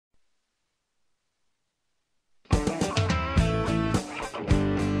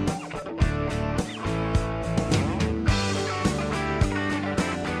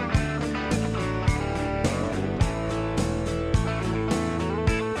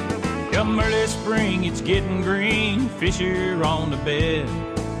Come early spring, it's getting green. Fish are on the bed,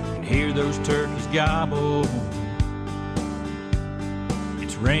 and hear those turkeys gobble.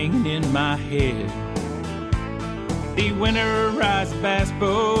 It's ringing in my head. The winterized bass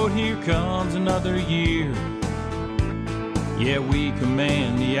boat, here comes another year. Yeah, we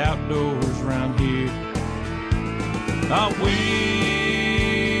command the outdoors round here. Oh, we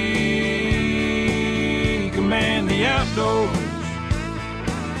command the outdoors.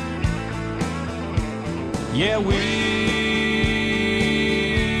 Yeah, we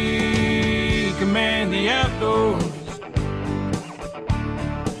command the outdoors.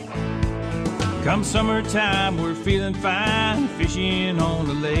 Come summertime, we're feeling fine, fishing on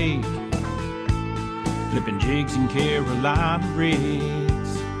the lake, flipping jigs in Carolina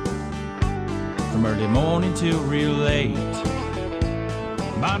rigs, from early morning till real late.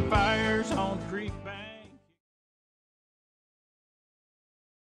 Bonfires on the creek bank.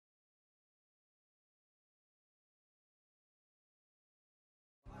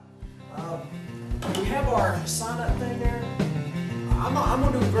 We have our sign-up thing there. I'm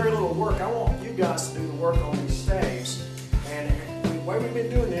going to do very little work. I want you guys to do the work on these staves. And the way we've been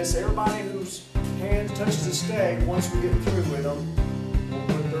doing this, everybody whose hand touches the stave, once we get through with them, we'll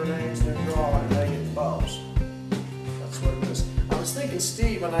put their names in their drawer and they get the bows. That's what it is. I was thinking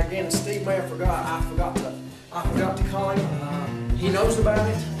Steve, and again, Steve may have forgot. I forgot to call him. He knows about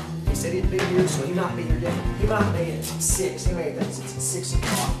it. He said he'd be here, so he might be here yet. He might be at 6. He may think it's at 6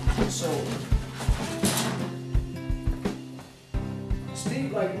 o'clock. So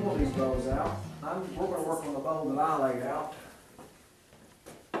Steve laid one of these bows out. We're going to work on the bow that I laid out.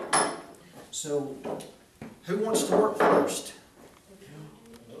 So, who wants to work first?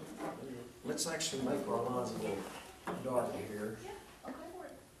 Let's actually make our lines a little darker here.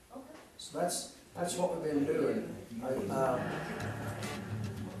 So that's what we've been doing.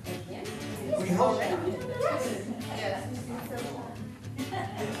 We hope.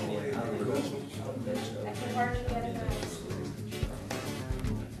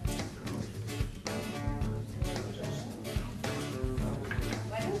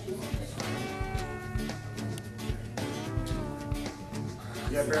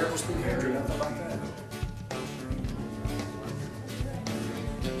 Yeah, variables through here, nothing like that.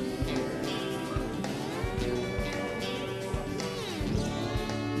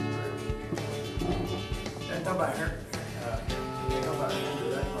 And how about here? How about here? Do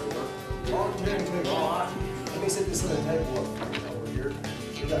that part of work. Let me set this little table up over here.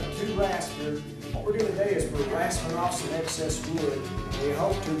 We've got 2 rasps here. What we're doing today is we're rasping off some excess wood. We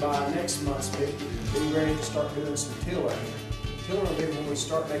hope to, by next month's meeting, be ready to start doing some tilling. Tilling will be when we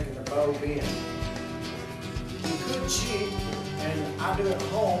start making the bow bend. We could cheat, and I do it at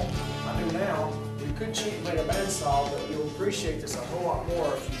home, I do now. We could cheat and make a bandsaw, but you'll appreciate this a whole lot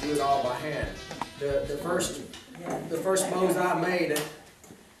more if you do it all by hand. The first bows I made,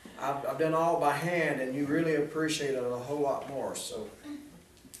 I've done all by hand, and you really appreciate it a whole lot more. So,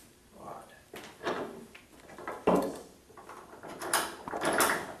 all right.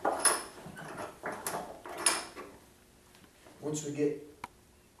 Once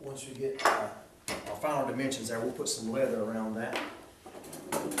we get our final dimensions there, we'll put some leather around that.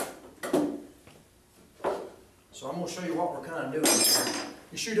 So I'm going to show you what we're kind of doing here.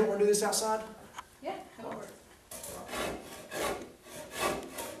 You sure you don't want to do this outside? Yeah, that'll work.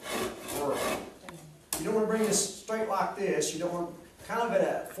 You don't want to bring this straight like this. You don't want kind of at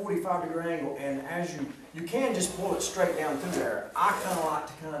a 45-degree angle, and as you can just pull it straight down through there. I kind of like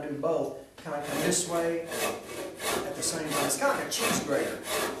to kind of do both. Kind of come this way at the same time. It's kind of like a cheese grater.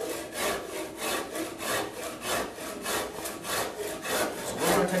 So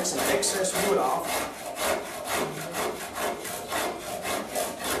we're going to take some excess wood off.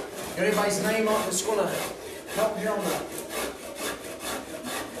 Got anybody's name on that's going to help here on the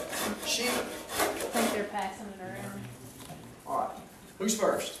sheet? I think they're passing it around. All right. Who's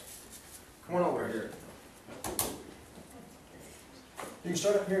first? Come on over here. You can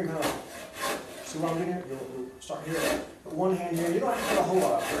start up here and kind of see what I'm doing here. You'll start here. Put one hand here. You don't have to put a whole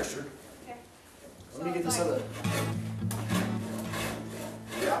lot of pressure. Okay. Let me get this other.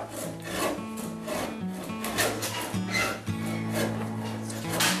 Yeah.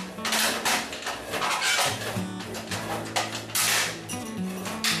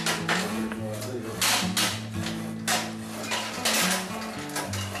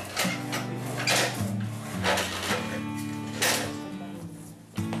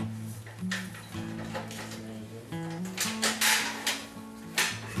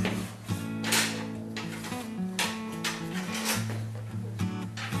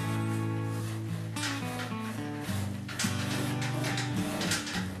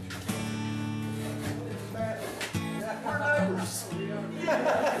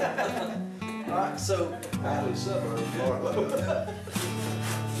 Alright, so, Alley suburb, Florida.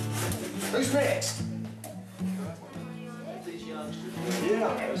 who's next? These youngsters.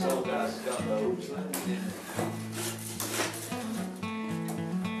 Yeah. Those old guys got those.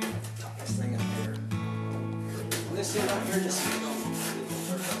 Top this thing up here. And this thing right here,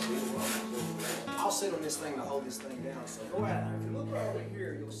 I'll sit on this thing to hold this thing down. So go ahead. If you look right over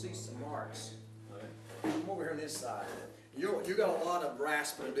here, you'll see some marks. Come over here on this side. You got a lot of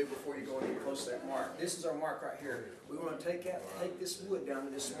rasping to do before you go and get close to that mark. This is our mark right here. We want to take this wood down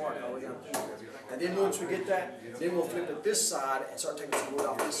to this mark all the way down through here. And then once we get that, then we'll flip it this side and start taking some wood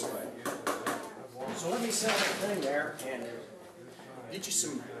off this way. So let me set that thing there and get you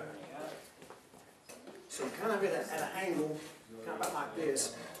some kind of at an angle, kind of about like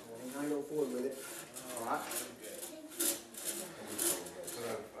this, and kind of go forward with it. All right.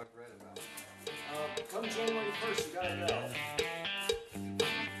 I've read about it. Come January 1st, you gotta go.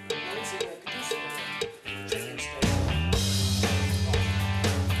 It's in the chicken station.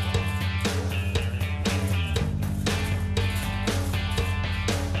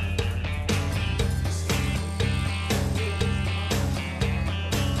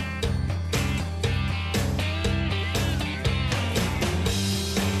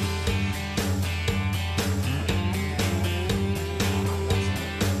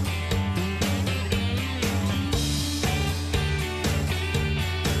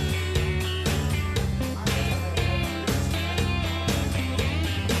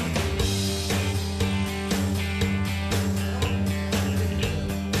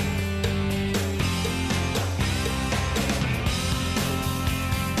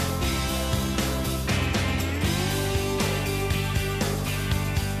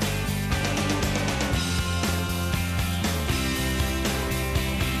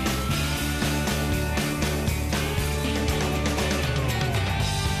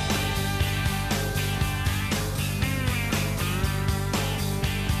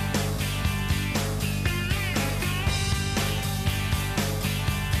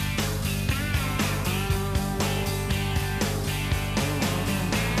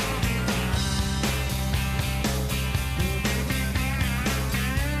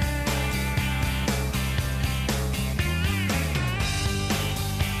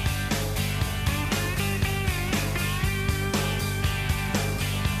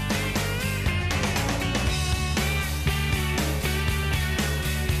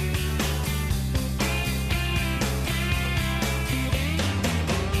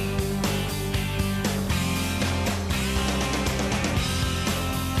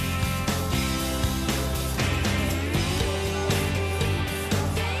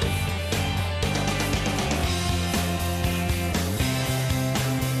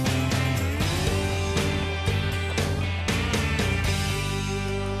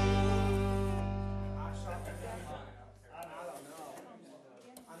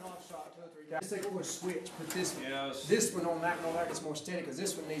 Let's take over a switch, put this one on that one, on that gets more steady, because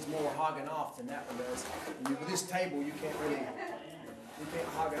this one needs more hogging off than that one does. And with this table, you can't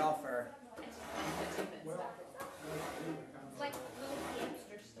hog it off there. Like little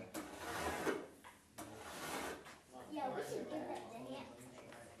hamsters. Yeah, we should give that to him.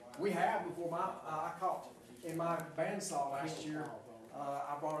 We have before. I caught in my bandsaw last year.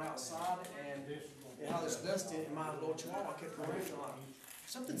 I brought it outside and it had this dust in it, and my little chihuahua kept running. Like,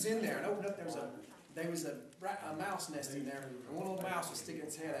 something's in there. And I opened up, there was a mouse nest in there, and one little mouse was sticking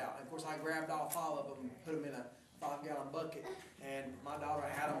its head out. And of course, I grabbed all 5 of them and put them in a 5-gallon bucket, and my daughter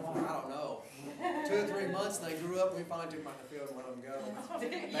had them for, I don't know, 2 or 3 months, and they grew up, and we finally took them out in the field and let them go. They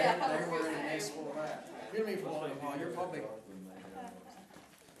were in a nest full of that. You're me for a long while. You're probably...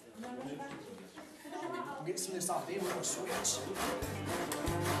 We'll get some of this off, then we're going to switch.